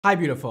Hi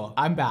beautiful,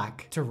 I'm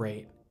back to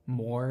rate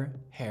more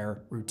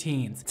hair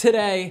routines.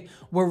 Today,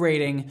 we're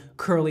rating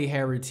curly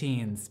hair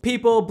routines.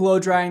 People blow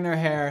drying their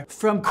hair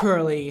from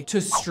curly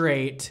to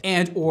straight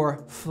and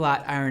or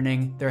flat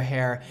ironing their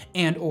hair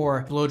and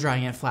or blow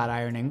drying and flat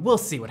ironing. We'll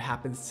see what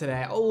happens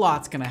today. A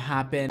lot's gonna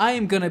happen. I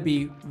am gonna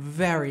be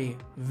very,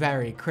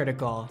 very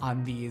critical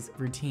on these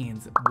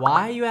routines.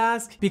 Why, you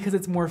ask? Because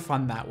it's more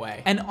fun that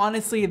way. And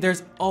honestly,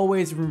 there's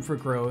always room for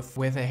growth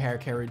with a hair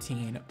care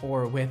routine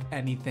or with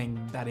anything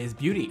that is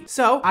beauty.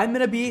 So I'm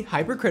gonna be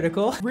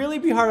hypercritical, really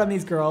be hard on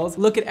these girls,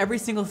 look at every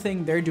single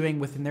thing they're doing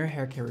within their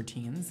hair care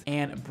routines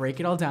and break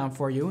it all down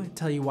for you,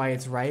 tell you why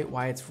it's right,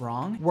 why it's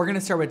wrong. We're gonna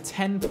start with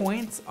 10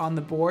 points on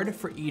the board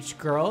for each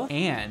girl,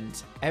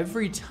 and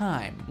every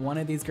time one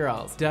of these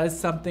girls does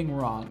something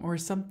wrong or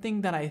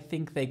something that I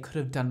think they could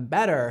have done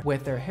better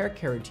with their hair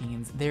care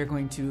routines, they're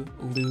going to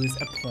lose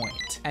a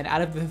point. And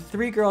out of the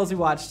 3 girls we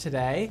watched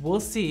today,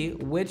 we'll see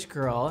which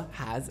girl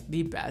has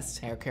the best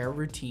hair care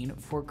routine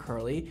for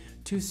curly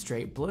to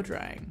straight blow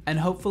drying. And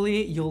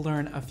hopefully you'll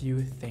learn a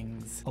few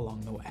things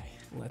along the way.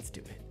 Let's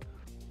do it.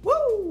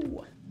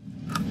 Woo!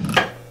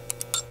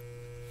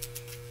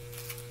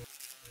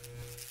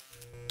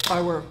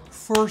 Our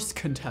first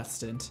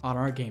contestant on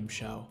our game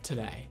show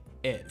today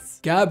is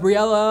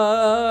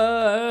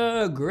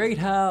Gabriella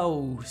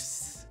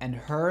Greathouse. And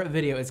her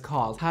video is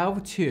called How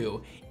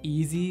to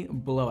Easy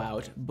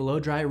Blowout Blow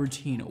Dry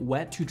Routine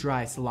Wet to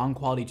Dry Salon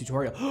Quality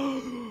Tutorial.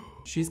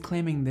 She's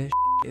claiming this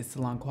is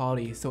salon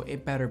quality, so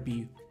it better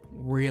be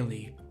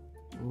really,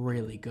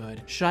 really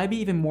good. Should I be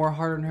even more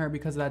hard on her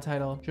because of that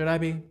title? Should I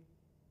be?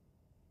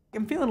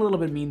 I'm feeling a little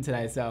bit mean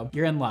today, so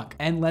you're in luck.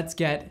 And let's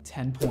get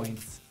 10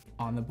 points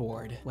on the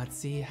board. Let's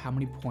see how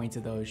many points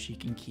of those she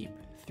can keep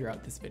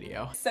throughout this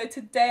video. So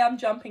today I'm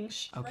jumping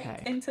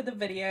straight into the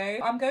video.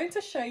 I'm going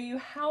to show you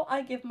how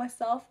I give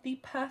myself the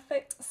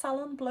perfect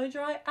salon blow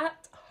dry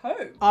at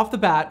home. Off the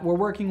bat, we're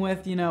working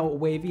with, you know,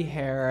 wavy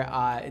hair.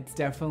 It's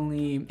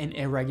definitely an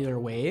irregular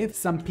wave.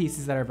 Some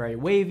pieces that are very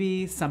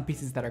wavy, some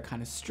pieces that are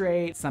kind of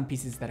straight, some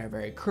pieces that are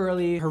very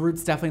curly. Her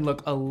roots definitely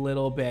look a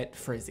little bit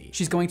frizzy.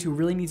 She's going to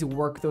really need to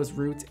work those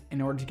roots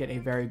in order to get a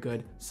very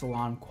good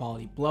salon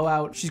quality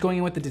blowout. She's going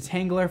in with the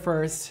detangler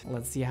first.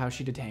 Let's see how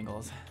she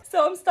detangles.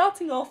 So I'm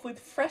starting off with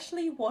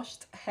freshly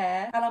washed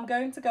hair, and I'm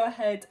going to go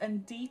ahead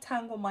and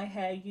detangle my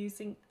hair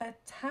using a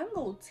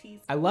tangle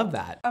teaser. I love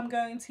that. I'm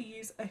going to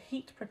use a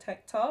heat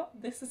protector.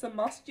 This is a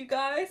must, you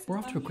guys. We're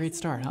off to a great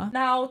start, huh?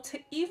 Now, to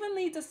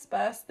evenly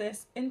disperse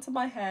this into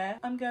my hair,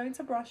 I'm going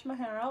to brush my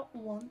hair out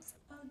once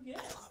again.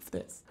 I love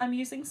this. I'm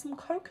using some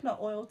coconut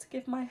oil to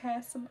give my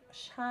hair some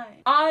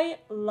shine. I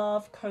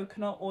love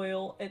coconut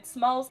oil. It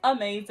smells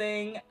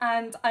amazing,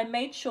 and I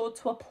made sure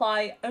to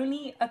apply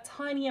only a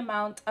tiny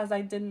amount as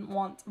I didn't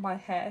want my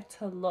hair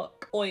to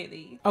look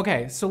oily.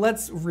 Okay, so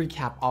let's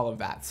recap all of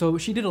that. So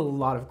she did a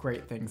lot of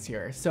great things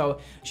here. So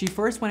she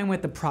first went in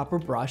with the proper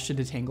brush to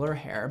detangle her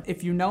hair.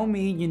 If you know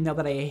me, you know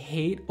that I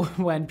hate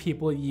when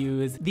people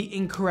use the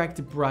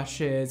incorrect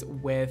brushes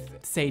with,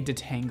 say,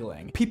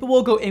 detangling. People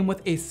will go in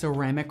with a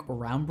ceramic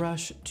round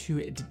brush to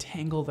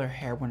detangle their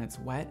hair when it's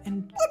wet,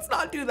 and let's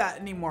not do that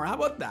anymore. How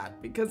about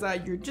that? Because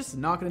you're just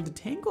not gonna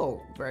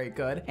detangle very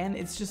good, and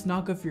it's just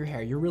not good for your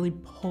hair. You're really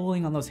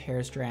pulling on those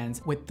hair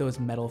strands with those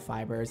metal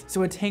fibers.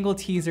 So a tangle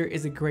teaser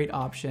is a great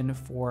option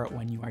for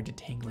when you are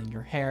detangling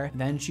your hair.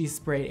 Then she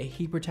sprayed a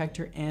heat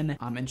protector in,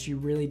 and she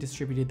really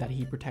distributed that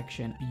heat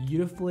protection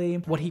beautifully.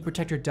 What heat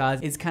protector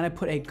does is kind of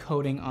put a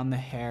coating on the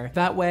hair.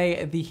 That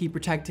way the heat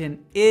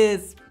protectant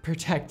is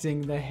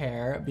protecting the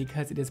hair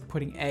because it is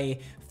putting a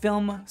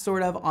film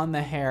sort of on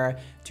the hair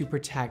to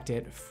protect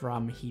it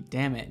from heat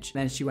damage.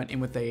 Then she went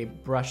in with a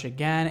brush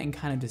again and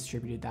kind of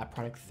distributed that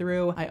product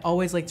through. I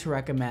always like to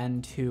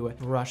recommend to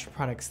brush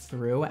products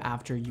through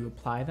after you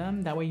apply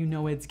them. That way you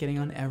know it's getting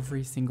on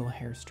every single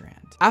hair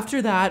strand.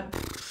 After that,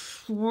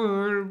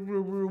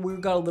 we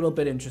got a little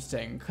bit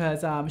interesting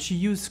because she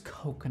used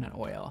coconut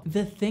oil.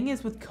 The thing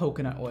is with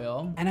coconut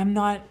oil, and I'm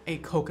not a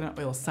coconut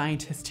oil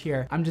scientist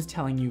here, I'm just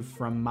telling you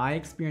from my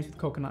experience with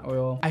coconut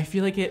oil, I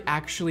feel like it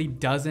actually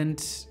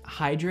doesn't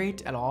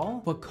hydrate at all.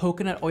 What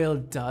coconut oil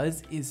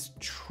does is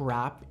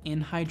trap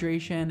in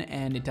hydration,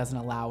 and it doesn't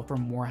allow for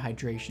more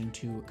hydration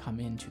to come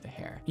into the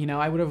hair. You know,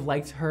 I would have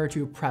liked her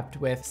to have prepped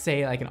with,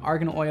 say, like an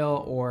argan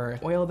oil or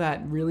oil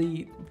that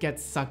really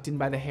gets sucked in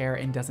by the hair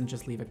and doesn't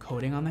just leave a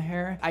coating on the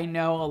hair. I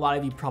know a lot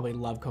of you probably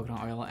love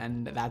coconut oil,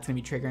 and that's gonna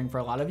be triggering for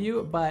a lot of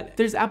you, but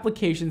there's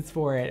applications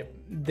for it.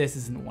 This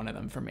isn't one of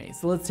them for me.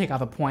 So let's take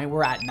off a point.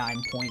 We're at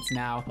 9 points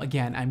now.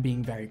 Again, I'm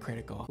being very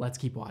critical. Let's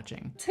keep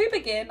watching. To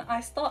begin, I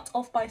start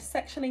off by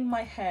sectioning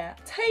my hair,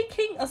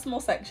 taking a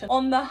small section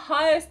on the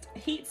highest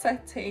heat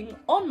setting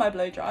on my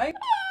blow dry.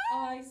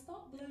 I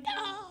start blow drying.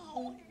 I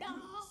hold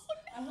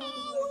the blow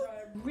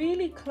dryer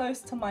really close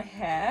to my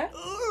hair.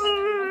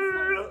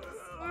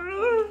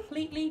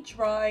 Completely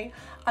dry,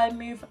 I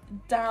move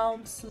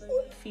down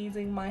slowly,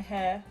 feeding my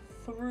hair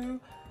through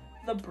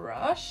the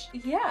brush.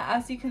 Yeah,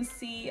 as you can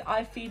see,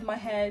 I feed my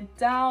hair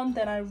down,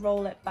 then I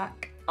roll it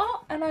back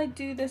up, and I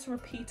do this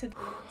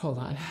repeatedly. Hold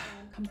on.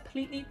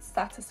 completely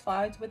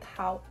satisfied with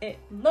how it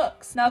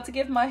looks. Now to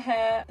give my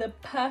hair the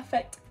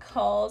perfect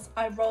curls,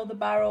 I roll the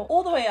barrel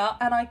all the way up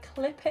and I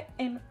clip it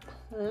in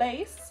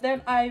place.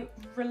 Then I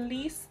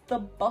release the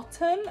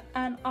button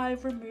and I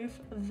remove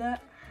the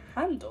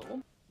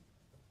handle.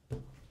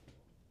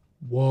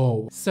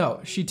 Whoa. So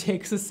she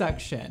takes a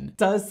section,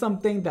 does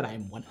something that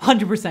I'm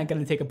 100%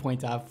 gonna take a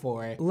point off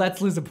for.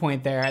 Let's lose a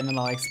point there and then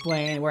I'll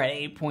explain. We're at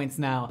 8 points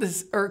now.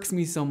 This irks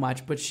me so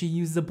much, but she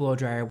used the blow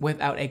dryer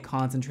without a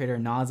concentrator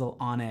nozzle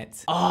on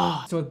it.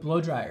 Ah. So with blow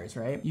dryers,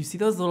 right? You see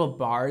those little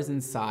bars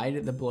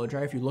inside the blow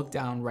dryer? If you look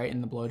down right in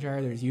the blow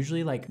dryer, there's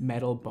usually like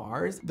metal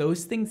bars.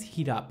 Those things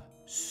heat up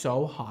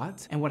so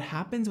hot, and what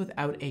happens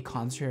without a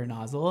concentrator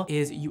nozzle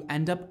is you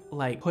end up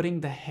like putting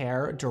the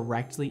hair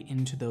directly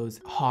into those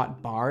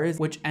hot bars,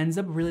 which ends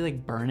up really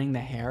like burning the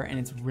hair, and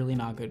it's really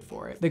not good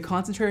for it. The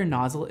concentrator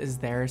nozzle is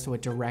there so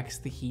it directs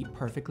the heat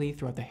perfectly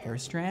throughout the hair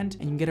strand,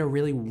 and you can get a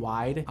really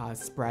wide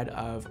spread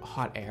of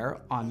hot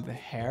air on the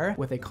hair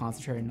with a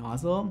concentrator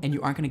nozzle, and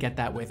you aren't gonna get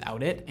that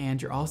without it,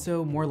 and you're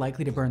also more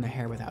likely to burn the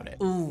hair without it.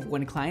 Ooh,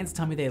 when clients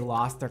tell me they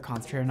lost their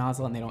concentrator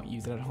nozzle and they don't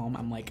use it at home,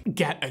 I'm like,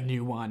 get a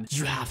new one.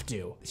 You have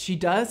to. She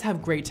does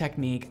have great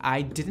technique.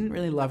 I didn't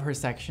really love her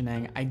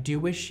sectioning. I do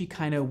wish she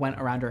kind of went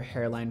around her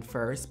hairline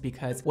first,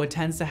 because what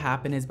tends to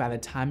happen is by the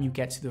time you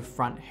get to the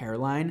front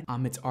hairline,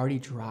 it's already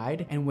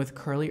dried. And with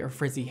curly or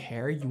frizzy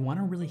hair, you want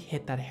to really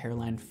hit that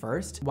hairline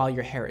first while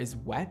your hair is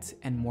wet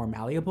and more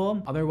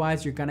malleable.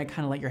 Otherwise, you're gonna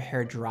kind of let your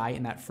hair dry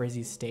in that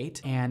frizzy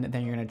state, and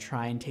then you're gonna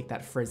try and take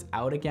that frizz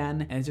out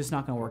again, and it's just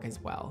not gonna work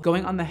as well.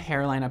 Going on the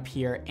hairline up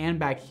here and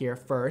back here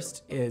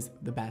first is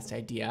the best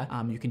idea.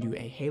 You can do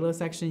a halo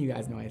section. You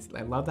guys know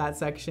I love that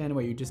section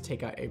where you just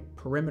take a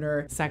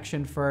perimeter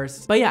section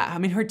first. But yeah, I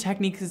mean, her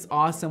technique is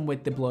awesome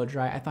with the blow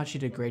dry. I thought she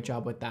did a great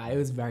job with that. It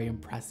was very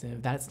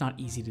impressive. That's not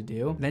easy to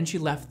do. Then she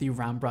left the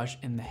round brush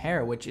in the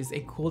hair, which is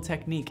a cool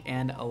technique,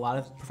 and a lot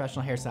of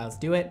professional hairstylists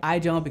do it. I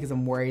don't, because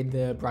I'm worried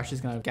the brush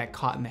is gonna get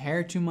caught in the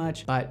hair too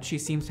much, but she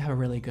seems to have a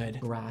really good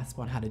grasp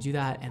on how to do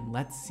that, and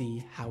let's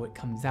see how it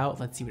comes out.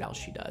 Let's see what else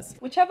she does.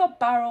 Whichever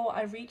barrel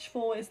I reach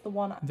for is the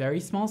one. Very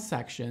small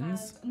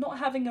sections. And not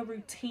having a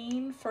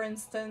routine, for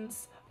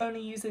instance,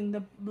 only using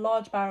the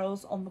large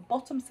barrels on the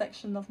bottom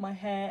section of my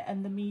hair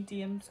and the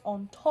mediums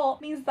on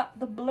top, means that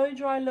the blow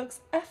dry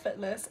looks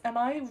effortless, and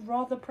I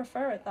rather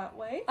prefer it that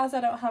way. As I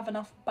don't have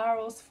enough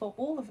barrels for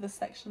all of the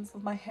sections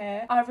of my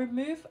hair, I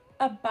remove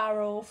a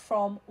barrel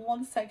from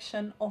one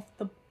section of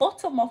the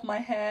bottom of my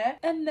hair,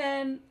 and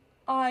then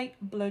I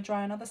blow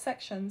dry on other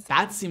sections.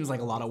 That seems like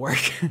a lot of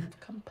work.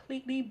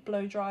 Completely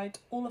blow dried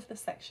all of the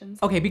sections.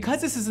 Okay,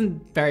 because this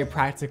isn't very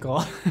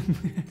practical,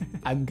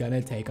 I'm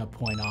gonna take a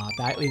point off.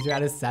 That leaves her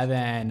at a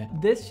 7.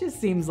 This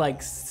just seems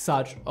like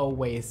such a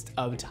waste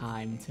of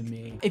time to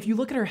me. If you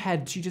look at her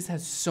head, she just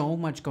has so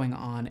much going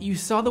on. You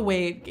saw the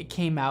way it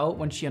came out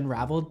when she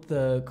unraveled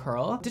the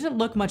curl. It didn't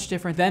look much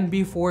different than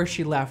before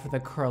she left the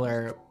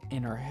curler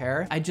in her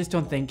hair. I just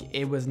don't think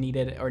it was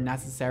needed or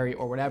necessary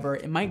or whatever.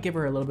 It might give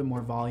her a little bit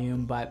more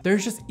volume, but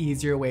there's just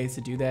easier ways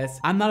to do this.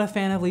 I'm not a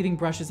fan of leaving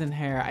brushes in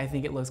hair. I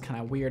think it looks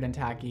kind of weird and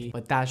tacky,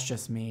 but that's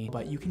just me.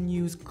 But you can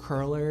use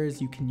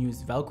curlers, you can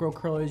use Velcro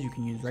curlers, you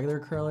can use regular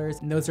curlers,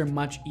 and those are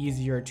much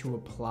easier to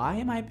apply,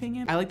 in my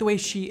opinion. I like the way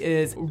she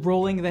is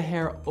rolling the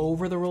hair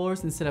over the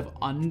rollers instead of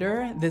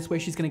under. This way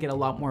she's gonna get a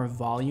lot more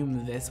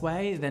volume this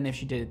way than if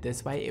she did it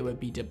this way. It would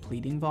be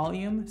depleting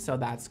volume, so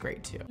that's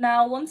great too.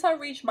 Now, once I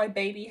reach my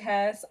baby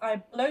hairs, I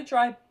blow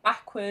dry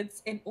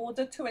backwards in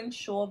order to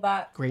ensure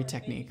that great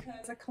technique.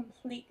 Hairs are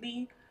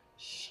completely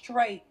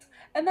straight,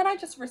 and then I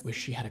just wish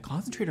she had a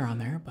concentrator on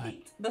there, but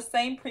the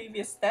same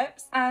previous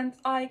steps, and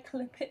I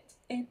clip it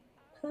in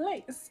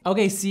place.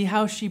 Okay, see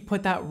how she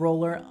put that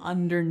roller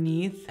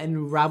underneath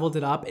and raveled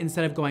it up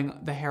instead of going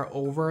the hair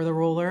over the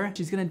roller?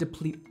 She's gonna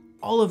deplete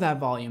all of that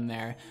volume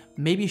there.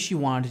 Maybe she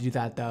wanted to do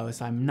that though,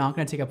 so I'm not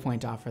gonna take a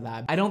point off for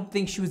that. I don't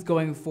think she was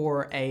going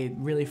for a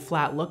really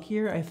flat look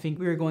here. I think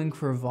we were going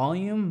for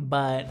volume,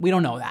 but we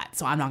don't know that,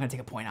 so I'm not gonna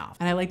take a point off.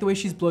 And I like the way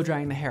she's blow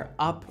drying the hair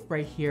up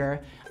right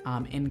here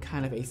in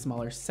kind of a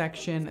smaller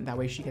section. That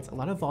way she gets a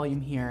lot of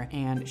volume here,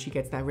 and she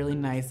gets that really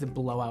nice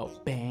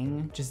blowout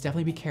bang. Just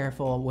definitely be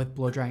careful with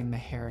blow drying the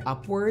hair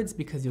upwards,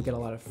 because you'll get a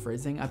lot of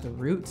frizzing at the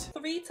root.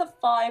 3 to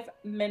 5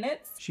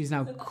 minutes. She's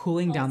now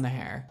cooling down the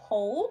hair.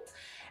 Hold.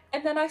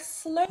 And then I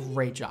slowly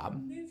great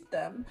job. Move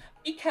them.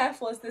 Be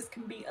careful, as this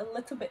can be a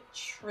little bit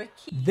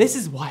tricky. This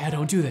is why I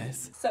don't do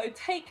this. So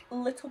take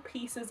little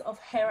pieces of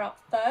hair out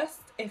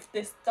first, if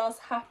this does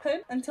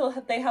happen, until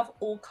they have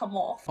all come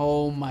off.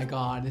 Oh my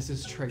God, this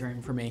is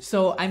triggering for me.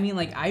 So, I mean,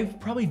 like, I've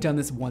probably done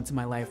this once in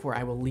my life where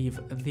I will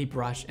leave the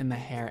brush in the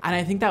hair. And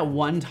I think that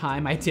one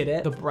time I did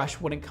it, the brush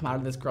wouldn't come out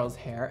of this girl's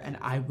hair, and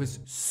I was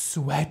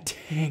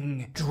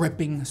sweating,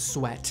 dripping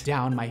sweat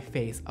down my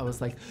face. I was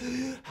like,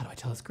 how do I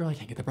tell this girl I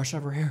can't get the brush out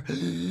of her hair?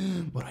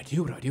 What do I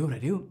do? What do I do? What do I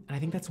do? And I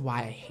think that's why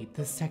I hate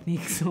this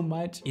technique so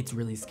much. It's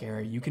really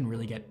scary. You can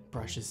really get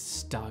brushes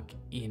stuck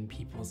in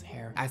people's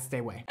hair. I stay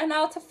away. And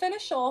now to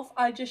finish off,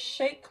 I just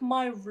shake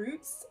my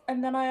roots,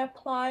 and then I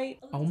apply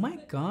oh my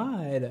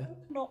God,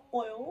 coconut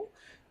oil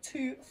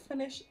to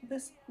finish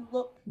this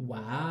look.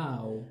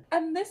 Wow.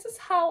 And this is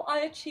how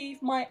I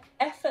achieve my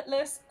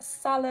effortless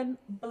salon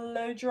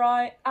blow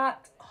dry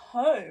at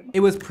home. It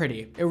was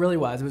pretty. It really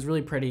was. It was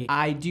really pretty.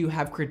 I do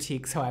have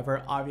critiques,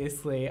 however,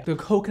 obviously. The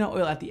coconut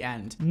oil at the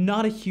end,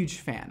 not a huge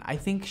fan. I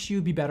think she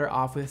would be better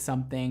off with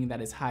something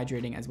that is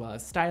hydrating as well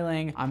as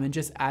styling. And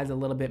just adds a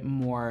little bit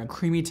more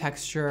creamy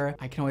texture.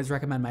 I can always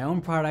recommend my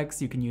own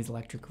products. You can use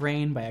Electric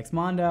Rain by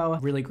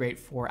Xmondo. Really great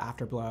for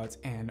after blowouts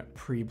and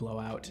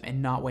pre-blowout,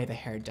 and not weigh the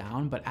hair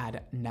down, but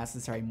add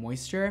necessary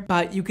moisture.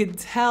 But you could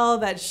tell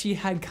that she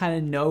had kind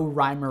of no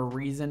rhyme or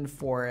reason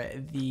for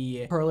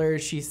the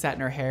curlers she set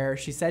in her hair.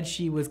 She said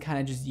she was kind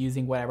of just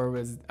using whatever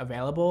was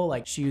available.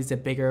 Like she used a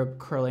bigger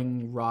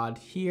curling rod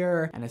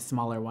here and a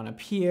smaller one up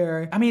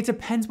here. I mean, it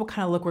depends what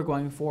kind of look we're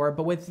going for,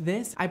 but with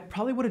this, I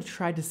probably would have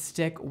tried to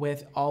stick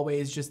with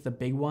always just the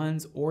big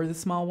ones or the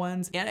small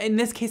ones. And in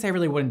this case, I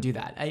really wouldn't do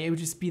that. It would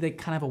just be like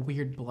kind of a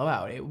weird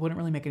blowout. It wouldn't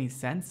really make any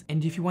sense.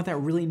 And if you want that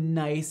really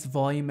nice,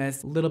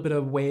 voluminous, little bit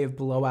of wave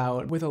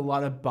blowout with a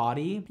lot of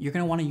body, you're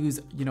gonna wanna use,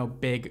 you know,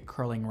 big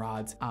curling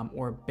rods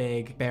or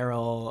big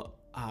barrel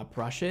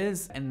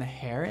brushes. And the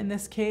hair in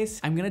this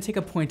case, I'm gonna take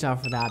a point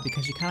off for that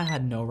because she kind of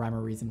had no rhyme or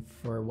reason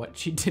for what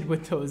she did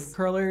with those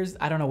curlers.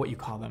 I don't know what you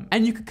call them.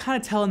 And you could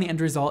kind of tell in the end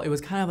result, it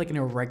was kind of like an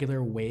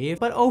irregular wave.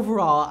 But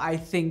overall, I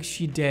think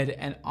she did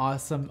an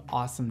awesome,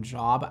 awesome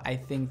job. I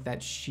think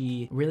that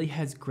she really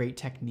has great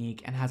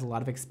technique and has a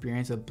lot of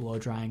experience with blow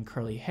drying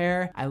curly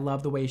hair. I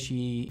love the way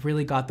she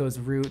really got those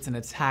roots and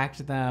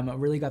attacked them,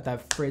 really got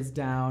that frizz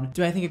down.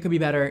 Do I think it could be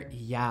better?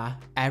 Yeah,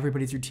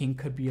 everybody's routine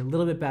could be a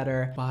little bit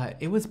better, but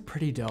it was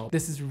pretty dope.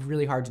 This is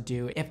really hard to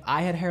do. If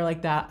I had hair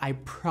like that, I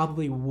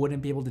probably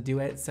wouldn't be able to do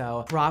it.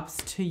 So props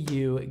to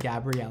you,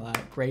 Gabriella.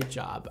 Great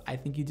job. I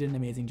think you did an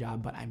amazing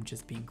job, but I'm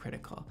just being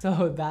critical.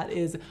 So that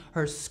is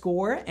her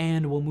score,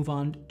 and we'll move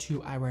on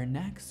to our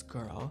next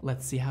girl.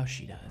 Let's see how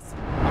she does.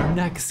 Our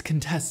next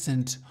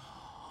contestant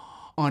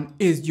on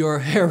Is Your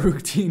Hair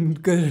Routine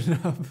Good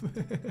Enough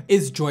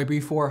is Joy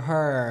Before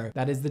Her.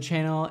 That is the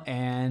channel,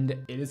 and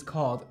it is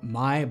called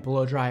My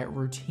Blow Dry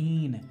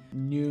Routine.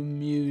 New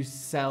Muse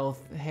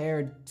Stealth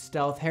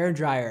Hair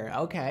Dryer.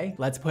 Okay,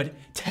 let's put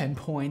 10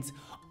 points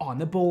on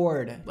the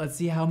board. Let's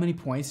see how many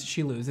points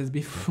she loses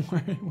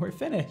before we're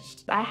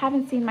finished. I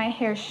haven't seen my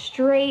hair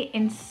straight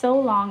in so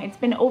long. It's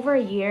been over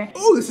a year.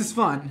 Oh, this is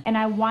fun. And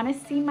I want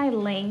to see my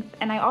length,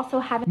 and I also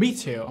haven't Me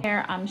too.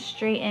 hair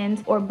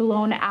straightened or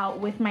blown out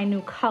with my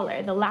new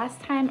color. The last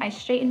time I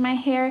straightened my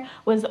hair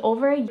was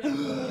over a year.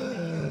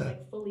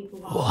 Like fully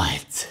blonde.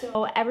 What?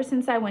 So ever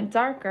since I went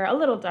darker, a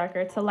little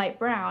darker to light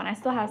brown, I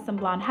still have some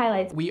blonde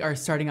highlights. We are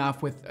starting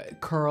off with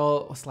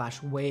curl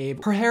 /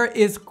 wave. Her hair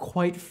is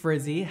quite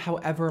frizzy.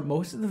 However,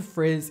 most of the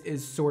frizz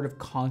is sort of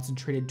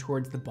concentrated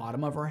towards the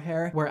bottom of her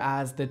hair,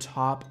 whereas the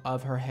top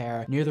of her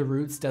hair near the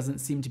roots doesn't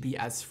seem to be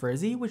as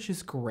frizzy, which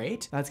is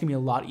great. That's gonna be a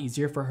lot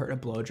easier for her to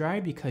blow dry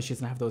because she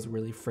doesn't have those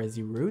really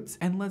frizzy roots.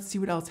 And let's see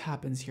what else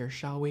happens here,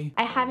 shall we?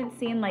 I haven't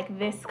seen like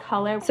this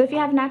color. So if you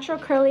have natural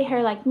curly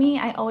hair like me,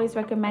 I always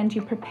recommend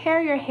you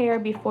prepare your hair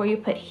before you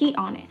put heat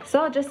on it.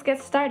 So I'll just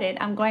get started.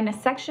 I'm going to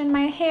section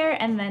my hair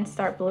and then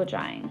start blow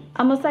drying.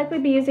 I'll most likely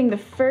be using the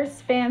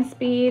first fan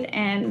speed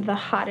and the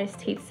hottest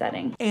heat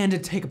setting. And to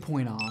take a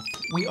point off,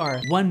 we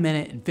are 1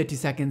 minute and 50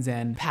 seconds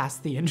in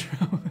past the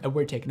intro and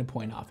we're taking a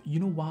point off. You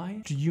know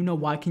why? Do you know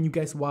why? Can you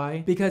guess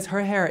why? Because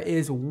her hair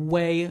is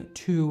way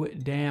too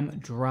damn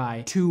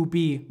dry to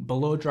be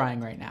blow drying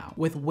right now.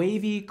 With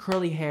wavy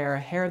curly hair,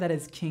 hair that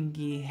is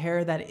kinky,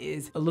 hair that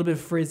is a little bit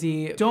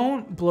frizzy,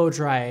 don't blow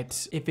dry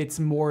it if it's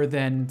more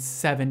than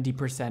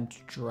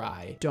 70%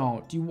 dry.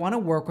 Don't. You want to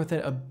work with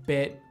it a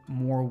bit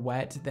more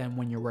wet than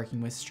when you're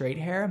working with straight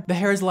hair. The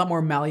hair is a lot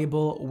more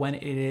malleable when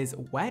it is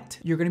wet.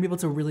 You're gonna be able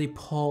to really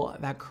pull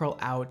that curl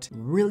out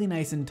really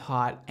nice and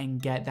taut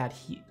and get that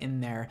heat in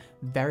there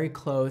very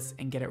close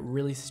and get it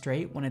really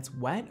straight when it's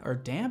wet or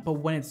damp. But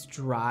when it's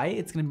dry,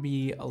 it's gonna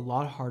be a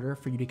lot harder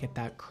for you to get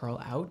that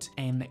curl out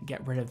and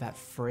get rid of that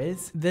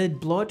frizz. The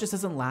blowout just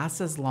doesn't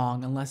last as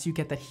long unless you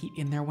get that heat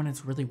in there when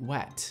it's really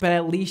wet. But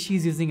at least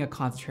she's using a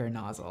concentrated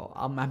nozzle.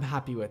 I'm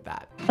happy with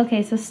that.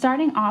 Okay, so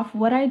starting off,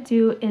 what I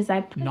do is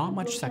I put Not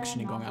much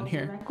sectioning going on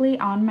here. directly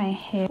on my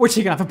hair. We're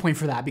taking off a point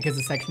for that because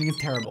the sectioning is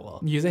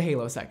terrible. Use a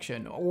halo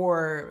section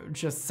or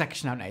just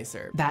section out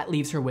nicer. That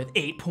leaves her with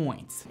 8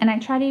 points. And I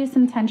try to use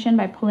some tension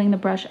by pulling the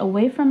brush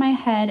away from my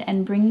head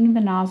and bringing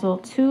the nozzle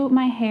to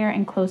my hair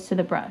and close to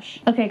the brush.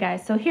 Okay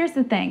guys, so here's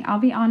the thing. I'll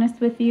be honest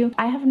with you.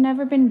 I have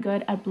never been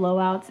good at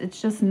blowouts.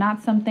 It's just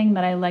not something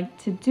that I like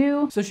to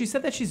do. So she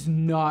said that she's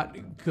not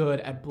good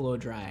at blow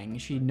drying.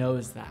 She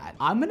knows that.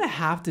 I'm gonna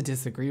have to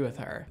disagree with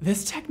her.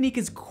 This technique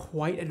is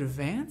quite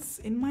advanced. glance,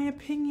 in my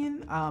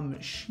opinion,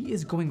 she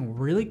is going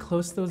really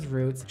close to those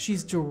roots.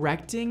 She's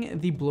directing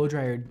the blow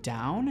dryer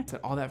down so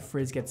all that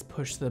frizz gets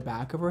pushed to the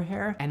back of her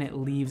hair and it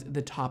leaves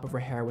the top of her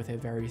hair with a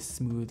very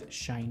smooth,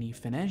 shiny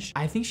finish.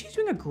 I think she's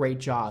doing a great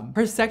job.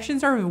 Her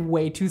sections are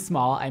way too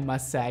small, I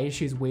must say.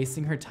 She's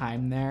wasting her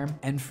time there.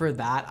 And for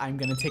that, I'm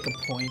gonna take a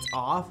point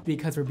off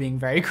because we're being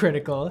very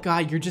critical.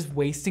 God, you're just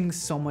wasting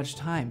so much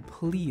time,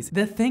 please.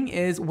 The thing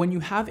is, when you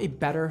have a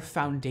better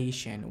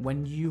foundation,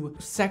 when you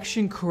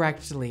section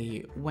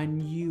correctly, when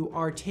you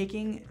are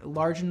taking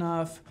large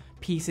enough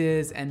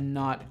pieces and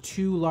not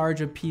too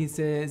large of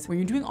pieces. When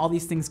you're doing all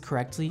these things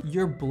correctly,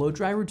 your blow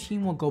dry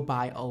routine will go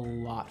by a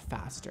lot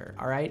faster,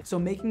 all right? So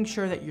making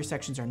sure that your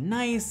sections are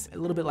nice, a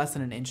little bit less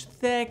than an inch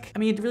thick. I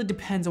mean, it really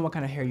depends on what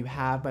kind of hair you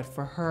have, but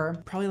for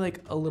her, probably like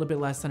a little bit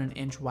less than an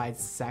inch wide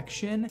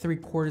section.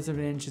 3/4 of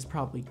an inch is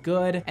probably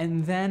good.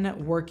 And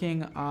then working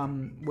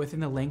within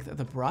the length of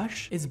the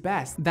brush is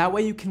best. That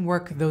way you can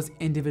work those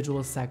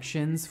individual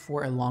sections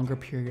for a longer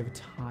period of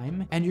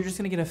time, and you're just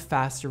gonna get a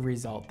faster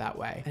result that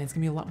way. And it's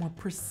gonna be a lot more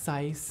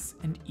precise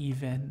and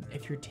even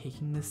if you're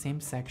taking the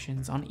same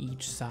sections on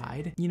each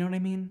side. You know what I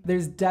mean?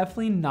 There's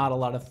definitely not a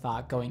lot of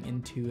thought going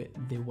into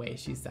the way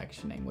she's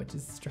sectioning, which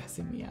is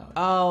stressing me out.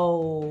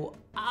 Oh,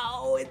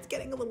 it's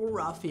getting a little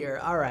rough here.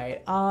 All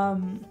right,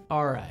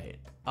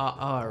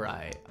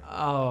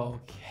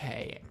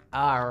 okay.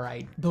 All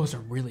right, those are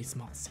really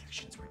small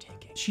sections we're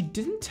taking. She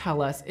didn't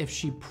tell us if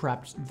she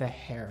prepped the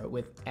hair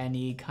with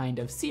any kind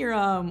of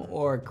serum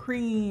or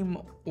cream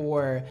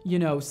or, you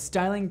know,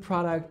 styling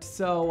product.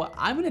 So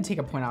I'm gonna take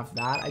a point off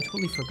that. I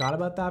totally forgot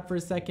about that for a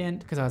second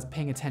because I was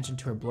paying attention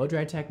to her blow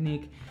dry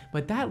technique,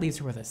 but that leaves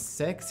her with a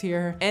 6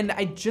 here. And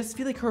I just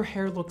feel like her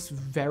hair looks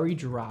very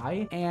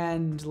dry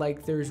and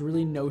like there's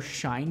really no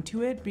shine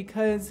to it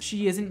because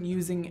she isn't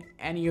using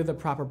any of the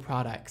proper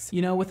products.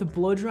 You know, with a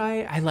blow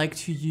dry, I like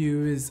to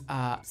use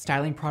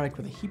styling product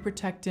with a heat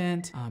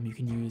protectant. You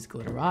can use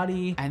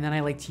glitterati, and then I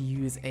like to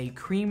use a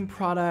cream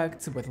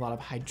product with a lot of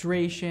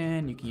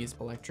hydration. You can use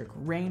electric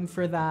rain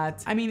for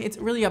that. I mean, it's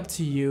really up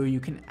to you. You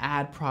can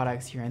add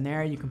products here and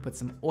there. You can put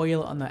some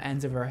oil on the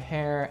ends of her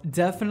hair.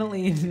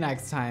 Definitely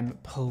next time,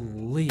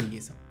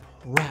 please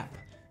prep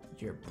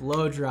your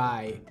blow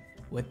dry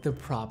with the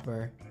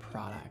proper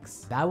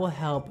products. That will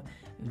help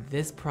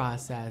this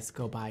process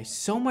go by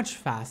so much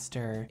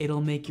faster.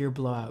 It'll make your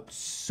blowout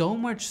so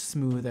much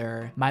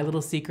smoother. My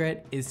little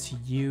secret is to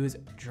use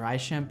dry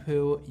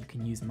shampoo. You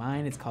can use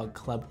mine. It's called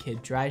Club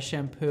Kid Dry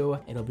Shampoo.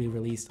 It'll be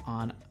released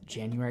on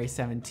January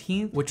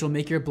 17th, which will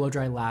make your blow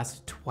dry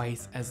last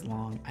twice as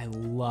long. I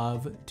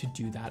love to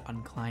do that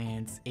on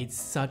clients. It's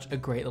such a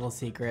great little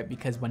secret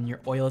because when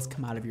your oils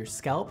come out of your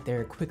scalp,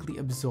 they're quickly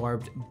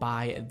absorbed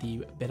by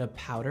the bit of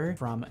powder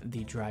from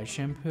the dry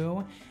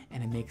shampoo,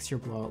 and it makes your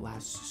blowout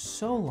last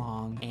so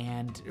long,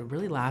 and it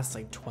really lasts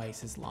like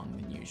twice as long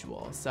than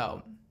usual.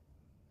 So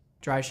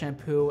dry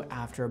shampoo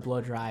after a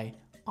blow dry,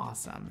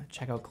 awesome.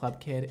 Check out Club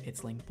Kid,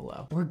 it's linked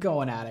below. We're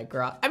going at it,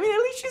 girl. I mean, at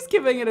least she's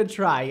giving it a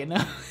try, you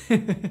know?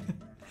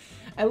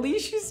 At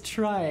least she's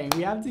trying.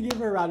 We have to give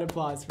her a round of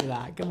applause for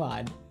that, come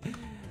on.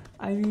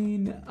 I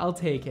mean, I'll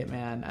take it,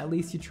 man. At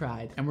least you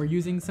tried. And we're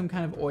using some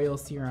kind of oil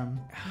serum.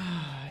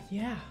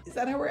 Yeah, is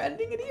that how we're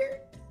ending it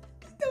here?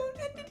 Don't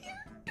end it here.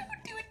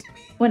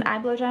 When I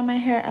blow dry my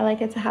hair, I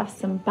like it to have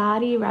some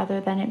body rather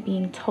than it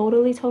being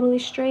totally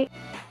straight.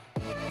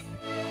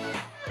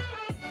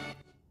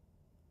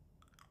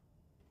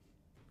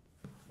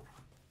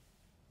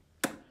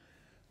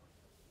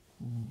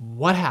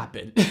 What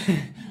happened?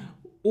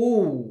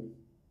 Oh,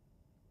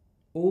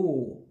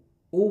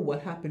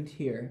 what happened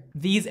here?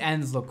 These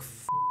ends look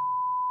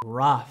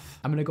rough.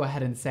 I'm gonna go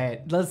ahead and say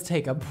it. Let's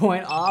take a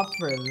point off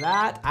for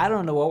that. I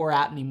don't know what we're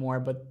at anymore,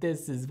 but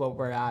this is what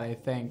we're at, I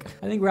think.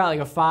 I think we're at like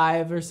a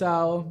 5 or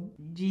so.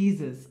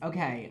 Jesus,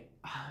 okay.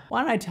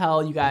 Why don't I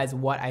tell you guys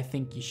what I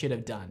think you should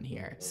have done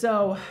here?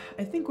 So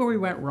I think where we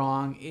went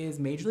wrong is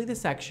majorly the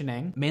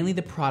sectioning, mainly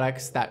the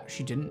products that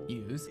she didn't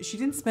use. She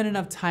didn't spend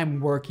enough time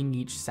working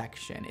each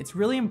section. It's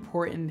really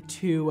important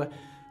to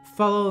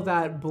follow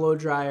that blow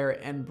dryer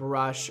and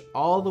brush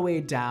all the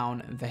way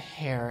down the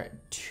hair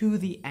to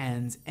the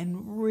ends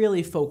and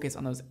really focus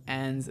on those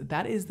ends.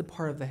 That is the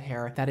part of the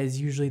hair that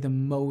is usually the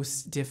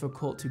most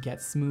difficult to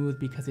get smooth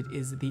because it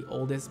is the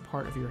oldest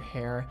part of your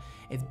hair.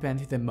 It's been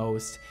through the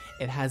most,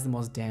 it has the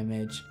most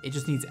damage. It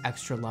just needs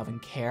extra love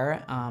and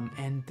care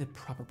and the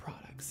proper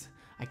products.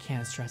 I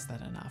can't stress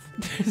that enough.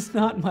 There's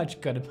not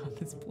much good about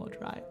this blow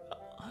dry.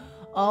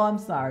 Oh, I'm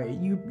sorry,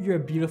 you're a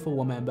beautiful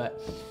woman, but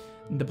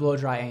the blow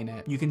dry ain't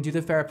it. You can do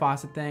the Farrah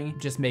Fawcett thing,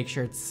 just make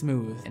sure it's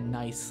smooth and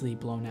nicely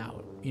blown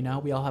out. You know,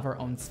 we all have our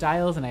own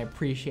styles and I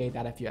appreciate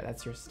that if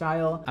that's your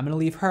style. I'm gonna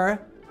leave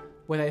her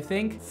with, I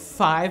think,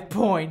 5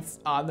 points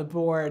on the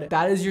board.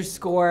 That is your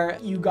score.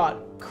 You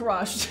got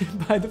crushed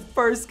by the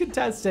first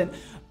contestant,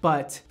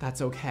 but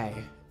that's okay.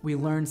 We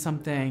learned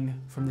something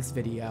from this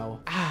video.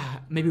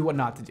 Maybe what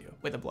not to do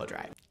with a blow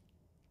dry.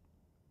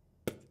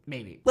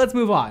 Maybe. Let's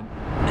move on.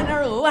 And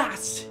our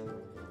last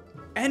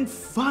And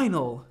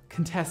final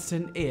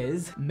contestant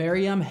is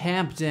Miriam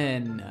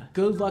Hampton.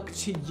 Good luck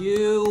to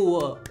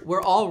you.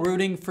 We're all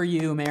rooting for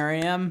you,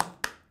 Miriam.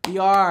 We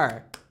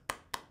are.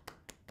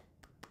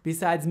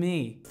 Besides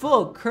me.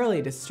 Full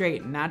curly to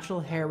straight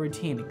natural hair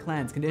routine,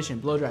 cleanse, condition,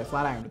 blow dry,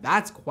 flat iron.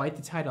 That's quite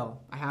the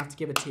title. I have to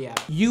give it to you.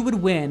 You would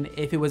win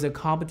if it was a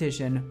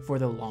competition for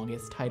the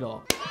longest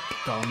title.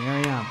 Go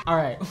Miriam. All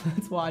right,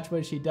 let's watch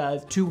what she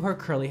does to her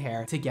curly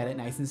hair to get it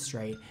nice and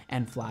straight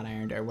and flat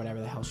ironed or whatever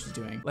the hell she's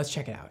doing. Let's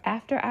check it out.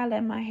 After I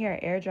let my hair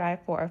air dry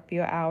for a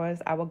few hours,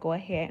 I will go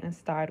ahead and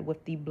start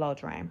with the blow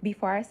drying.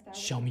 Before I start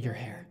Show me your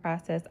hair.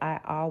 process, I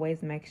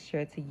always make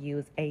sure to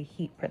use a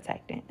heat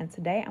protectant. And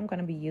today I'm going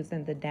to be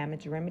using the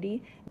Damage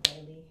Remedy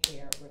Daily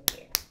Hair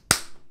Repair.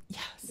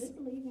 Yes. This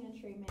leave-in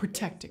treatment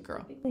Protect it, girl.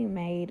 is specifically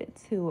made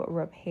to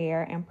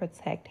repair and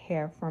protect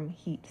hair from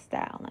heat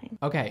styling.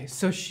 Okay,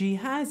 so she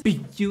has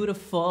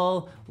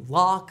beautiful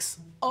locks.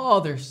 Oh,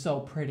 they're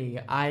so pretty.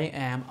 I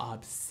am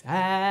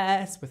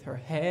obsessed with her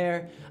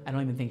hair. I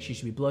don't even think she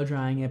should be blow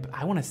drying it, but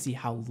I wanna see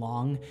how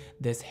long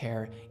this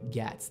hair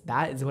gets.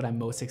 That is what I'm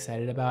most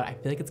excited about. I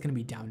feel like it's gonna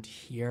be down to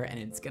here and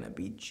it's gonna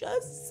be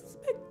just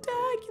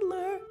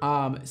spectacular.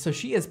 So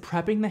she is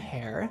prepping the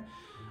hair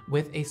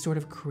with a sort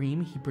of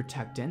cream heat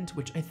protectant,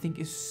 which I think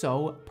is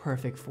so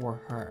perfect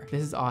for her.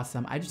 This is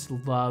awesome. I just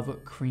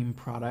love cream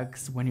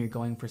products when you're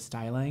going for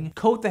styling.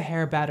 Coat the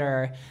hair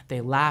better,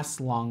 they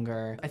last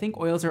longer. I think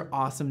oils are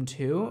awesome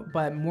too,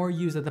 but more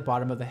used at the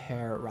bottom of the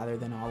hair rather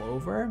than all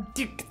over.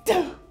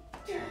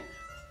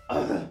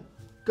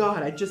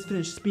 God, I just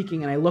finished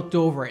speaking and I looked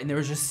over and there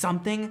was just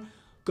something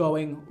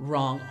going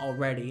wrong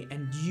already,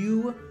 and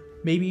you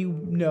maybe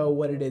know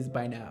what it is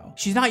by now.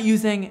 She's not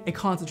using a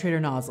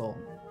concentrator nozzle.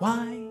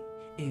 Why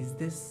is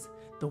this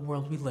the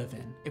world we live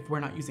in? If we're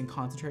not using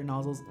concentrated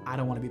nozzles, I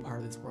don't want to be part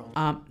of this world.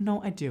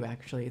 No, I do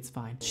actually, it's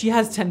fine. She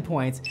has 10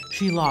 points,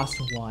 she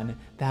lost 1.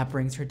 That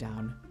brings her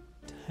down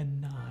to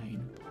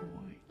 9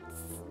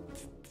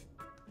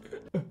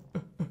 points.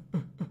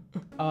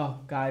 Oh,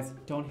 guys,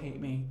 don't hate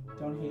me,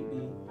 don't hate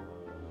me.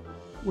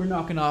 We're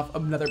knocking off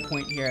another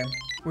point here.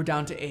 We're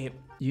down to 8.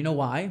 You know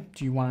why?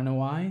 Do you want to know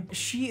why?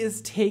 She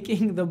is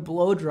taking the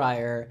blow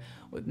dryer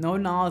with no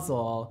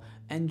nozzle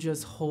and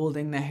just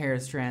holding the hair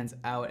strands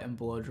out and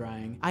blow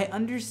drying. I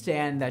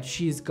understand that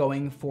she's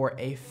going for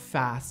a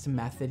fast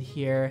method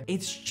here.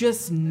 It's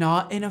just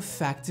not an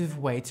effective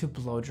way to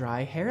blow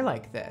dry hair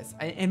like this.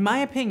 In my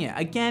opinion,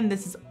 again,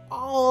 this is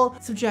all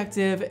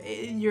subjective.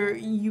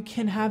 You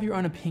can have your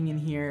own opinion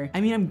here. I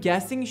mean, I'm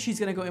guessing she's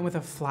gonna go in with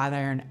a flat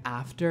iron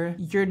after.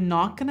 You're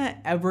not gonna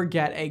ever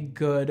get a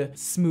good,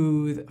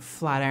 smooth,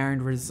 flat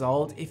ironed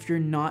result if you're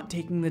not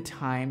taking the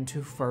time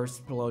to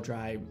first blow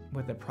dry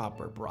with a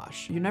proper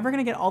brush. You're never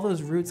gonna get all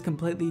those roots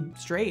completely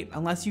straight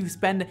unless you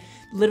spend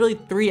literally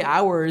 3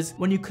 hours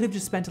when you could have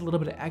just spent a little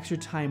bit of extra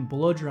time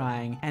blow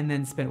drying and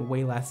then spent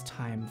way less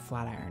time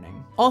flat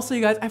ironing. Also,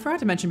 you guys, I forgot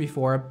to mention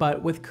before,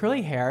 but with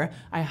curly hair,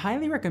 I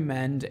highly recommend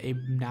a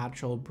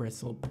natural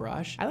bristle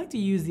brush. I like to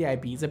use the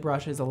Ibiza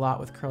brushes a lot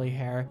with curly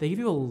hair. They give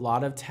you a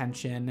lot of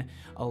tension,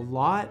 a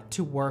lot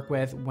to work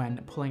with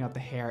when pulling out the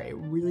hair. It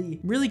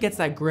really gets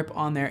that grip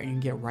on there and you can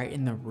get right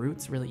in the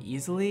roots really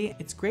easily.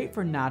 It's great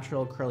for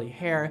natural curly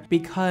hair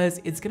because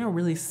it's gonna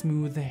really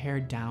smooth the hair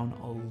down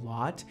a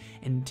lot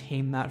and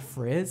tame that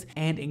frizz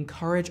and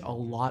encourage a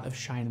lot of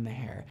shine in the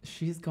hair.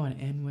 She's going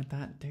in with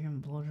that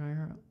damn blow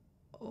dryer.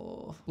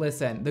 Oh.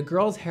 Listen, the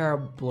girl's hair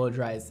blow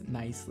dries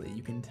nicely,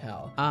 you can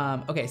tell.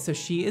 Okay, so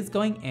she is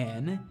going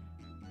in,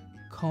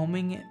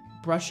 combing it,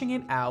 brushing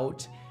it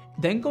out,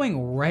 then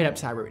going right up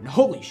to that root. And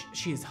holy sh,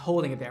 she's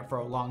holding it there for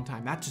a long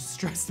time. That just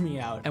stressed me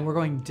out. And we're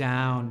going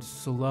down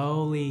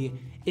slowly.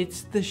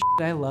 It's the shit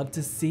I love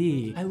to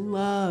see. I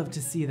love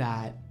to see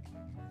that.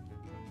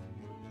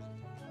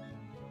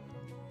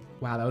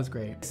 Wow, that was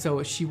great.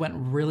 So she went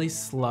really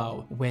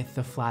slow with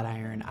the flat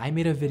iron. I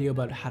made a video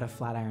about how to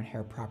flat iron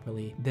hair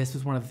properly. This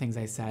was one of the things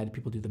I said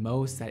people do the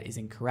most that is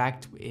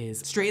incorrect, is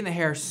straighten the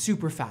hair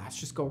super fast,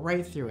 just go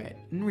right through it.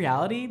 In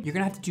reality, you're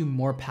gonna have to do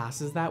more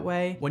passes that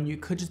way when you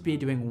could just be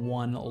doing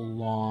one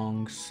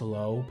long,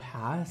 slow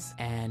pass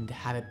and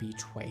have it be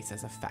twice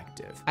as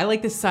effective. I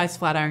like this size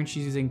flat iron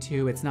she's using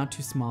too. It's not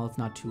too small, it's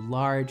not too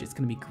large. It's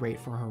gonna be great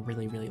for her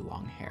really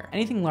long hair.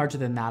 Anything larger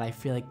than that, I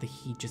feel like the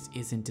heat just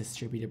isn't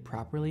distributed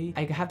properly.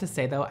 I have to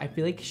say though, I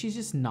feel like she's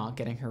just not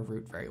getting her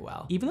root very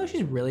well. Even though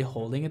she's really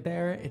holding it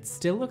there, it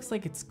still looks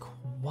like it's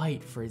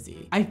quite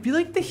frizzy. I feel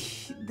like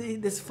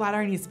this flat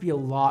iron needs to be a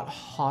lot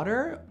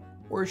hotter,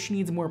 or she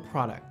needs more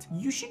product.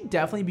 You should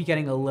definitely be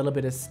getting a little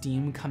bit of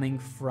steam coming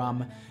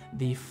from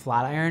the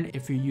flat iron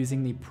if you're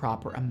using the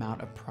proper amount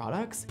of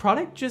products.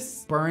 Product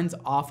just burns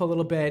off a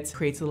little bit,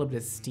 creates a little bit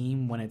of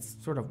steam when it's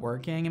sort of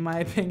working, in my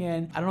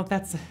opinion. I don't know if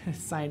that's a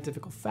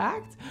scientific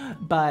fact,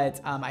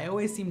 but I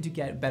always seem to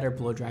get better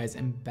blow dries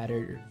and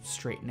better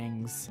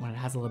straightenings when it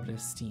has a little bit of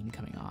steam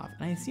coming off.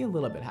 And I see a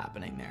little bit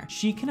happening there.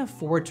 She can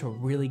afford to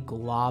really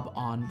glob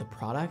on the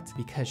product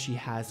because she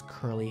has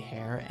curly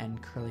hair,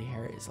 and curly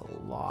hair is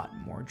a lot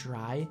more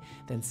dry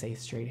than say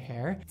straight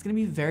hair. It's gonna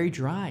be very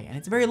dry and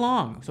it's very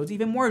long, so it's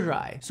even more blow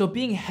dry. So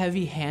being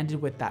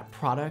heavy-handed with that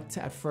product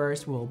at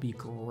first will be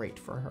great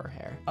for her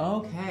hair.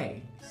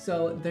 Okay,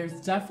 so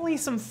there's definitely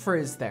some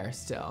frizz there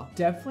still.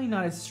 Definitely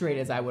not as straight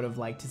as I would have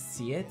liked to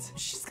see it.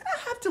 She's gonna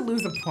have to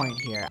lose a point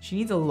here. She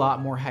needs a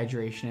lot more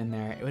hydration in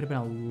there. It would have been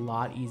a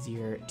lot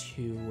easier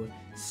to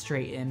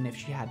straighten if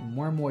she had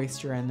more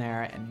moisture in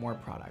there and more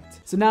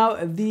product. So now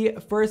the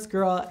first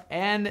girl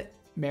and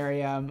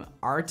Miriam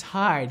are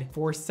tied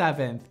for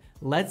 7th.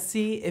 Let's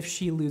see if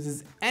she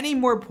loses any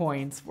more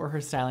points for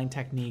her styling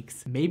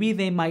techniques. Maybe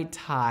they might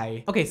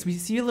tie. Okay, so we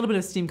see a little bit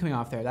of steam coming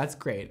off there. That's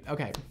great.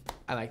 Okay,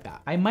 I like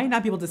that. I might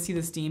not be able to see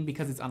the steam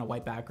because it's on a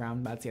white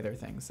background. That's the other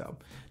thing, so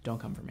don't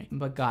come for me.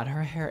 But God,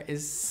 her hair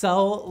is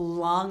so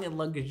long and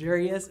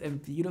luxurious and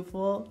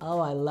beautiful. Oh,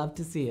 I love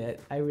to see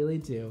it. I really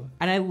do.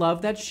 And I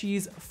love that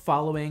she's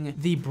following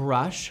the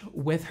brush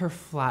with her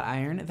flat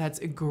iron. That's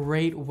a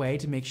great way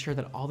to make sure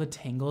that all the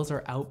tangles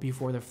are out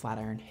before the flat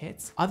iron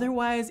hits.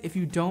 Otherwise, if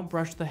you don't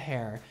brush the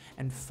hair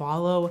and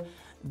follow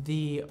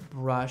the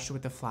brush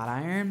with the flat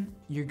iron,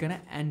 you're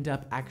gonna end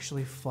up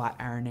actually flat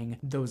ironing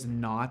those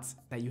knots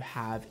that you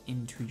have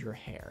into your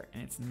hair,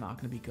 and it's not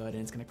gonna be good,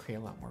 and it's gonna create a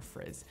lot more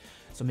frizz.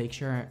 So make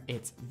sure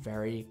it's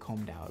very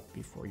combed out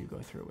before you go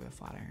through it with a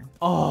flat iron.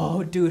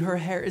 Oh, dude, her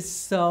hair is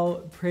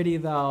so pretty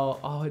though.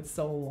 Oh, it's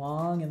so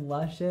long and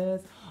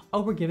luscious.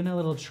 Oh, we're giving it a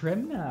little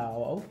trim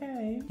now.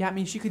 Okay. Yeah, I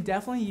mean, she could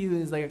definitely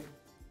use like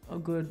a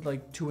good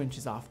like 2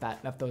 inches off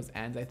those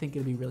ends. I think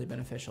it'd be really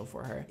beneficial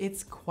for her.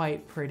 It's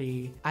quite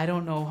pretty. I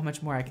don't know how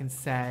much more I can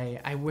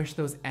say. I wish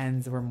those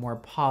ends were more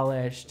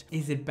polished.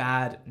 Is it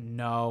bad?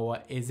 No.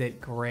 Is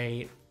it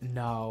great?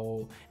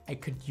 No. I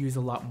could use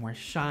a lot more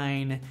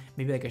shine,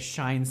 maybe like a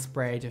shine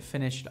spray to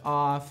finish it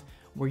off.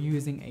 We're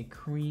using a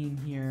cream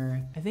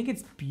here. I think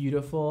it's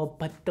beautiful,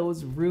 but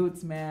those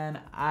roots, man,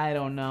 I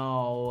don't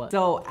know.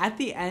 So at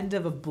the end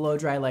of a blow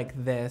dry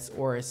like this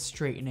or a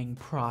straightening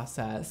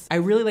process, I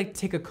really like to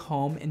take a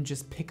comb and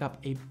just pick up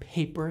a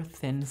paper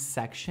thin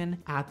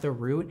section at the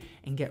root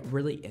and get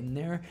really in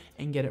there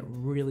and get it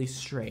really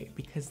straight,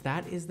 because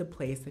that is the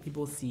place that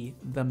people see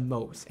the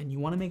most. And you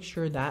wanna make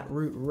sure that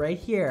root right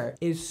here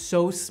is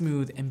so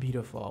smooth and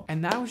beautiful.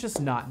 And that was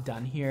just not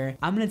done here.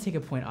 I'm gonna take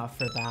a point off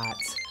for that.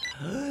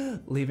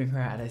 Leaving her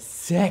at a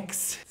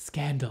 6.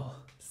 Scandalous.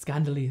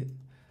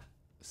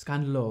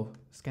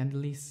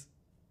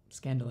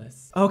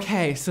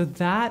 Okay, so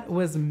that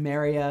was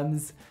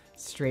Miriam's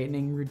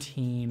straightening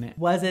routine.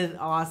 Was it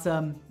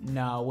awesome?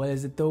 No.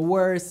 Was it the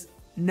worst?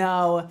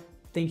 No. I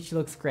think she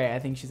looks great. I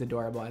think she's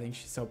adorable. I think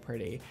she's so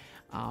pretty.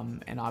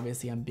 And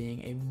obviously I'm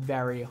being a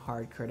very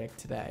hard critic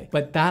today.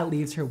 But that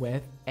leaves her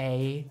with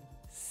a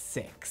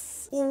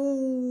 6.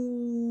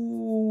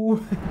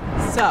 Ooh.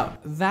 So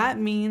that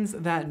means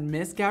that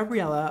Miss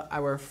Gabriella,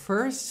 our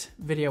first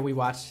video we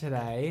watched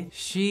today,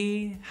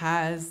 she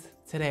has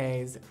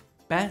today's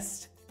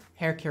best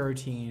hair care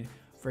routine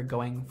for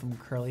going from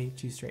curly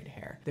to straight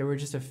hair. There were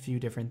just a few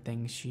different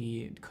things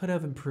she could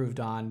have improved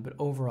on, but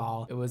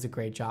overall, it was a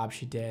great job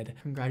she did.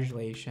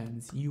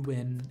 Congratulations, you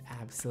win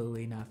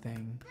absolutely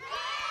nothing.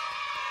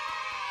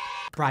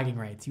 Bragging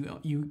rights,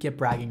 you get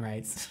bragging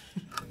rights.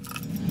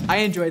 I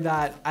enjoyed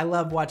that. I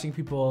love watching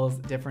people's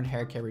different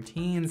hair care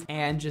routines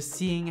and just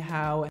seeing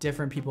how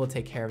different people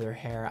take care of their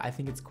hair. I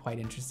think it's quite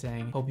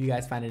interesting. Hope you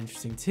guys find it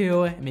interesting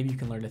too. And maybe you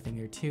can learn a thing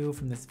or two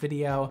from this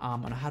video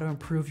on how to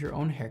improve your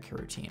own hair care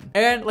routine.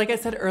 And like I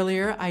said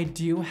earlier, I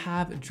do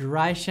have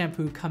dry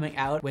shampoo coming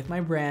out with my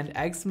brand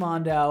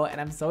Xmondo,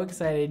 and I'm so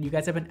excited. You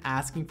guys have been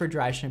asking for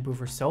dry shampoo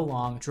for so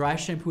long. Dry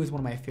shampoo is one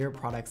of my favorite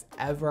products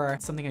ever.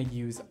 It's something I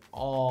use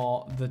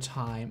all the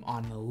time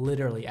on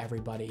literally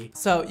everybody.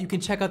 So you can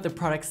check out the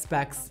product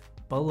specs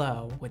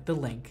below with the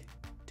link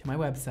to my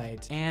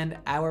website. And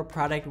our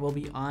product will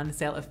be on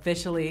sale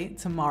officially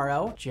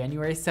tomorrow,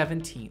 January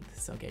 17th.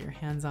 So get your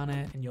hands on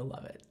it and you'll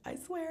love it. I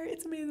swear,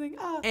 it's amazing.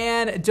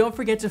 And don't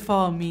forget to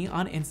follow me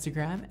on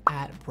Instagram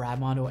at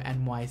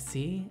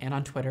bradmondoNYC, and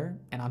on Twitter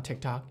and on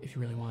TikTok if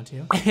you really want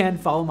to. And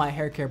follow my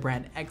hair care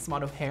brand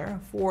Xmondo Hair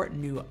for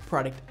new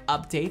product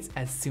updates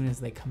as soon as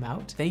they come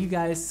out. Thank you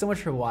guys so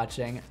much for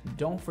watching.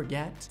 Don't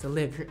forget to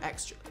live your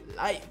extra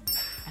life,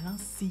 and I'll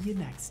see you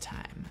next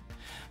time.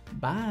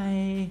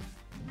 Bye.